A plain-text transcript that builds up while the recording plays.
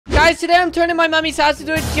Guys, today I'm turning my mommy's house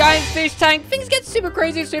into a giant fish tank. Things get super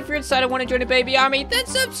crazy, so if you're inside and want to join a baby army, then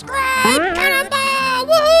subscribe! Cannonball!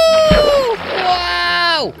 Woohoo!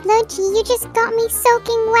 Wow! Lowchi, you just got me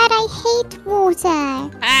soaking wet. I hate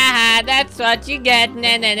water. Haha, that's what you get.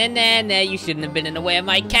 Nah. You shouldn't have been in the way of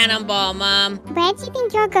my cannonball, Mom. Where do you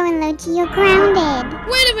think you're going, Lowchi? You're grounded.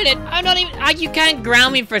 Wait a minute. I'm not even... you can't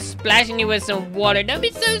ground me for splashing you with some water. Don't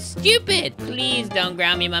be so stupid. Please don't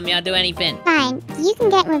ground me, Mommy. I'll do anything. Fine. You can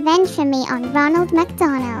get revenge for me on Ronald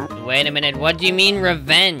McDonald. Wait a minute. What do you mean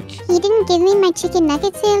revenge? He didn't give me my chicken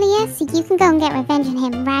nuggets earlier, so you can go and get revenge on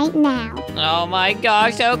him right now. Oh my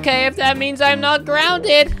gosh. Okay, if that means I'm not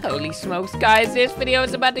grounded. Holy smokes, guys. This video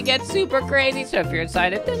is about to get super crazy, so if you're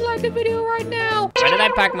excited, then like the video right now. Where did I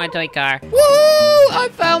park my toy car? Woo! I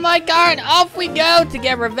found my car and off we go to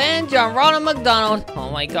get revenge on Ronald McDonald.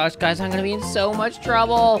 Oh my gosh, guys, I'm gonna be in so much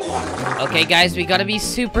trouble. Okay, guys, we gotta be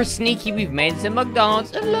super sneaky. We've made it to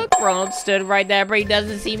McDonald's, and look, Ronald stood right there, but he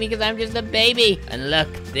doesn't see me because I'm just a baby. And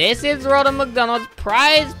look, this is Ronald McDonald's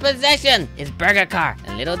prized possession, his burger car.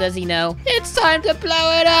 And little does he know, it's time to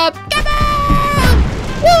blow it up. Come on!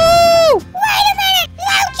 Woo! Wait a minute!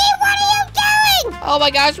 Lowchi, what are you doing? Oh my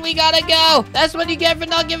gosh, we gotta go. That's what you get for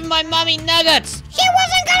not giving my mommy nuggets. She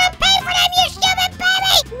wasn't gonna pay for them, you stupid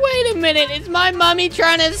baby! Wait a minute, is my mommy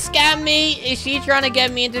trying to scam me? Is she trying to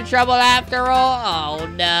get me into trouble after all? Oh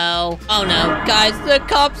no. Oh no, guys, the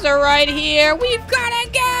cops are right here. We've gotta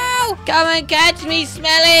go. Come and catch me,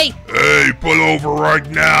 Smelly. Hey, pull over right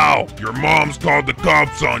now. Your mom's called the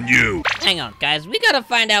cops on you. Hang on, guys, we gotta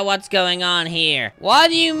find out what's going on here. What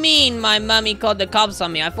do you mean my mommy called the cops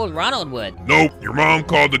on me? I thought Ronald would. Nope, your mom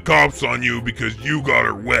called the cops on you because you got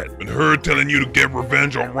her wet. And her telling you to get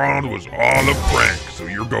revenge on Ronald was all a prank, so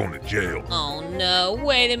you're going to jail. Oh no,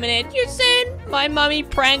 wait a minute. You're saying my mommy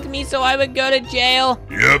pranked me so I would go to jail?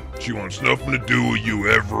 Yep, she wants nothing to do with you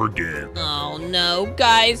ever again. Oh no,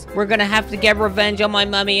 guys, we're gonna have to get revenge on my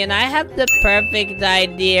mommy, and I have the perfect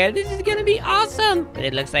idea. This is gonna be awesome, but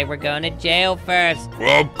it looks like we're going to jail first.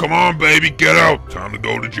 Well, come on, baby, get out. Time to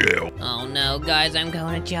go to jail. Oh no, guys, I'm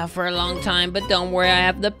going to jail for a long time, but don't worry, I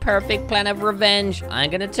have the perfect plan of revenge. I'm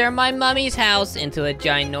gonna turn my mommy's house into a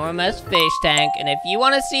ginormous fish tank, and if you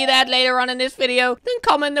want to see that later on in this video, then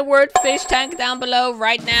comment the word fish tank down below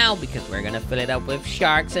right now, because we're gonna fill it up with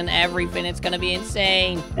sharks and everything. It's gonna be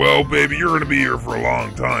insane. Well, baby, you're gonna be here for a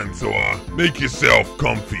long time, so make yourself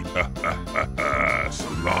comfy. So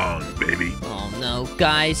long, baby. Oh no,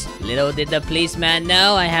 guys. Little did the policeman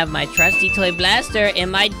know I have my trusty toy blaster in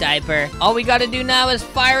my diaper. All we gotta do now is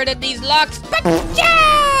fire it at these locks.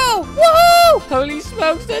 Joe! Woohoo! Holy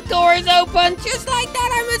smokes, the door is open. Just like that,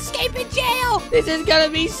 I'm escaping jail. This is gonna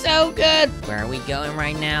be so good. Where are we going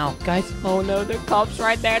right now? Guys, oh no, the cops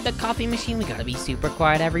right there at the coffee machine. We gotta be super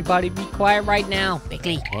quiet. Everybody be quiet right now.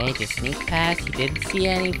 Quickly. Hey, just sneak past. You didn't see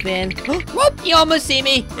anything. Whoop, you almost see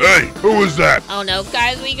me. Hey, who was that? Oh no,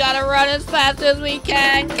 guys, we gotta run as fast as we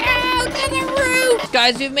can. Go to the roof.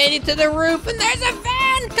 Guys, we've made it to the roof, and there's a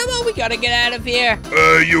van. Come on, we gotta get out of here.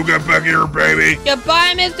 You get back here, baby.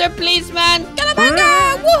 Goodbye, Mr. Policeman. Get back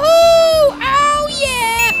up. Woohoo! Oh,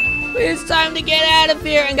 yeah. It's time to get out of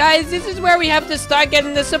here. And guys, this is where we have to start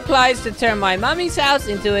getting the supplies to turn my mommy's house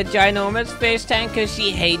into a ginormous fish tank because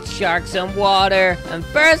she hates sharks and water. And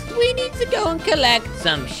first, we need to go and collect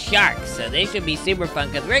some sharks. So they should be super fun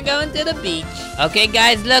because we're going to the beach. Okay,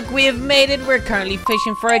 guys, look, we have made it. We're currently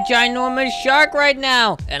fishing for a ginormous shark right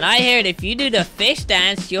now. And I heard if you do the fish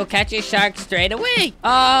dance, you'll catch a shark straight away.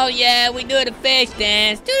 Oh, yeah, we do the fish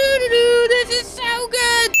dance. Doo-doo-doo-doo. This is so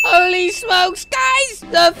good. Holy smokes, guys.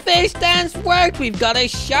 The fish dance worked. We've got a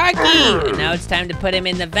Sharky. And now it's time to put him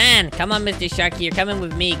in the van. Come on, Mr. Sharky. You're coming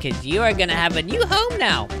with me because you are going to have a new home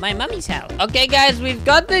now. My mommy's house. Okay, guys, we've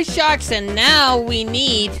got the sharks and now we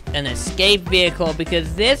need an escape vehicle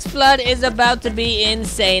because this flood is about to be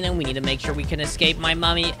insane and we need to make sure we can escape my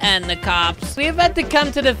mommy and the cops. We've had to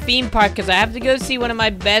come to the theme park because I have to go see one of my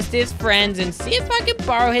bestest friends and see if I can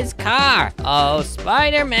borrow his car. Oh,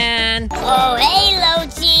 Spider-Man. Oh, hey,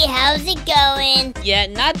 Lowchi. How's it going? Yeah,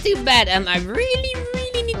 not too bad. I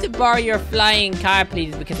really need to borrow your flying car,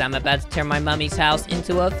 please, because I'm about to turn my mommy's house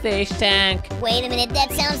into a fish tank. Wait a minute,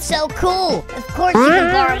 that sounds so cool. Of course you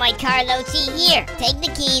can borrow my car, Lowchi. Here, take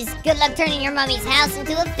the keys. Good luck turning your mommy's house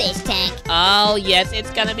into a fish tank. Oh, yes,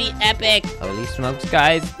 it's gonna be epic. Holy smokes,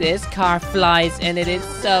 guys. This car flies, and it is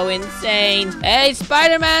so insane. Hey,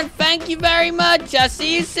 Spider-Man, thank you very much. I'll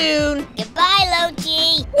see you soon. Goodbye,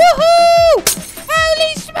 Lowchi. Woohoo!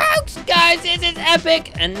 Holy smokes! smokes! Guys, this is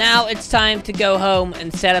epic. And now it's time to go home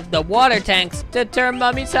and set up the water tanks to turn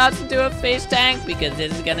Mommy's house into a fish tank because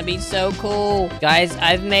this is gonna be so cool. Guys,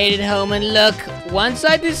 I've made it home and look. Once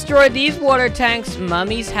I destroy these water tanks,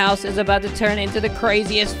 Mommy's house is about to turn into the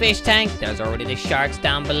craziest fish tank. There's already the sharks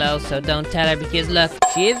down below, so don't tell her because look,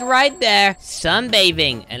 she is right there,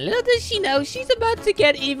 sunbathing. And little does she know, she's about to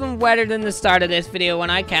get even wetter than the start of this video when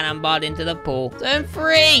I cannonballed into the pool. So in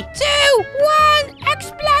 3, 2, 1,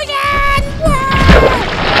 explosion! Whoa!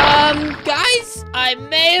 Guys, I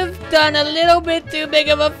may have done a little bit too big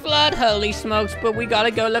of a flood, holy smokes, but we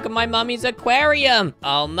gotta go look at my mommy's aquarium.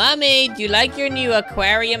 Oh, Mommy, do you like your new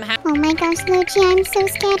aquarium house? Oh my gosh, Lowchi, I'm so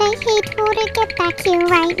scared. I hate water. Get back here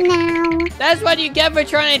right now. That's what you get for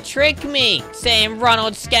trying to trick me. Saying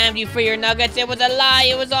Ronald scammed you for your nuggets. It was a lie.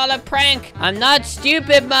 It was all a prank. I'm not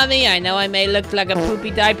stupid, Mommy. I know I may look like a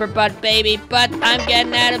poopy diaper butt baby, but I'm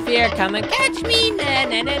getting out of here. Come and catch me. Nah,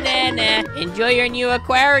 nah, nah, nah, nah. Enjoy your new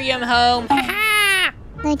aquarium home.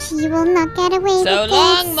 Lowchi, you will not get away with this. So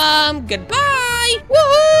long, Mom. Goodbye.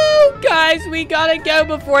 Woohoo! Guys, we gotta go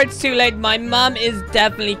before it's too late. My mom is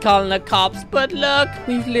definitely calling the cops. But look,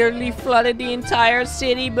 we've literally flooded the entire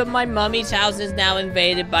city. But my mommy's house is now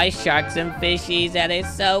invaded by sharks and fishies. That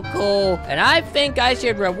is so cool. And I think I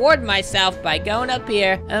should reward myself by going up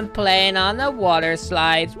here and playing on the water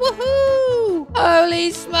slides. Woohoo!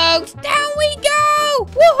 Holy smokes, down we go!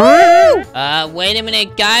 Woohoo! Wait a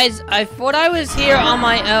minute, guys. I thought I was here on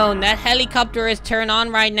my own. That helicopter is turned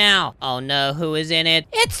on right now. Oh no, who is in it?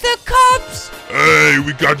 It's the cops! Hey,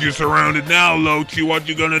 we got you surrounded now, Lowchi. What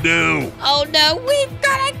you gonna do? Oh no, we've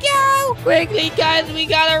gotta go! Quickly, guys, we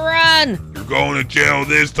gotta run! You're going to jail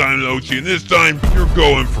this time, Lowchi, and this time you're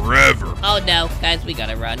going forever. Oh no, guys, we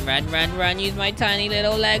gotta run. Use my tiny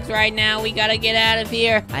little legs right now. We gotta get out of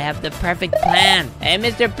here. I have the perfect plan. Hey,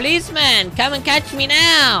 Mr. Policeman, come and catch me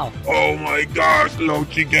now. Oh my gosh,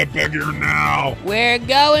 Lowchi, get back here now. We're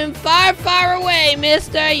going far, far away,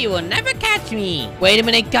 mister. You will never catch me. Wait a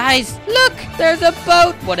minute, guys. Look, there's a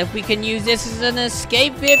boat. What if we can use this as an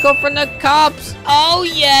escape vehicle from the cops? Oh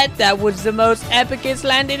yeah, that was the most epicest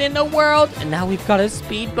landing in the world. And now we've got a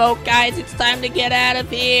speedboat, guys. It's time to get out of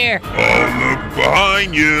here. Oh, look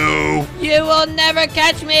behind you. You will never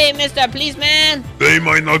catch me, Mr. Policeman. They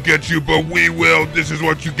might not get you, but we will. This is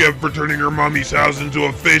what you get for turning your mommy's house into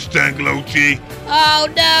a fish tank, Lowchi. Oh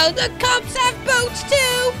no, the cops have boats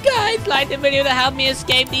too. Guys, like the video to help me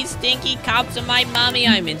escape these stinky cops and my mommy.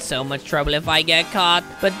 I'm in so much trouble if I get caught.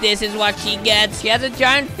 But this is what she gets. She has a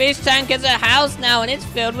giant fish tank as a house now, and it's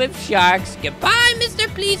filled with sharks. Goodbye,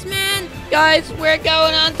 Mr. Policeman. Guys, we're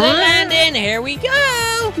going on to landing. Here we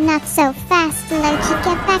go. Not so fast, Lowchi.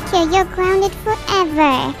 Get back here. You're grounded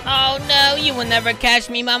forever. Oh no, you will never catch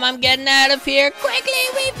me, Mom. I'm getting out of here. Quickly,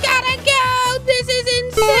 we've gotta go. This is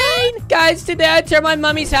insane. Guys, today I turned my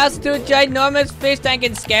mommy's house into a ginormous fish tank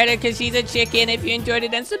and scared her because she's a chicken. If you enjoyed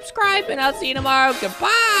it, then subscribe, and I'll see you tomorrow.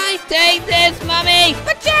 Goodbye. Take this, Mommy.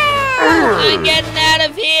 Achoo! I'm getting out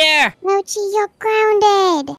of here. Lowchi, you're grounded.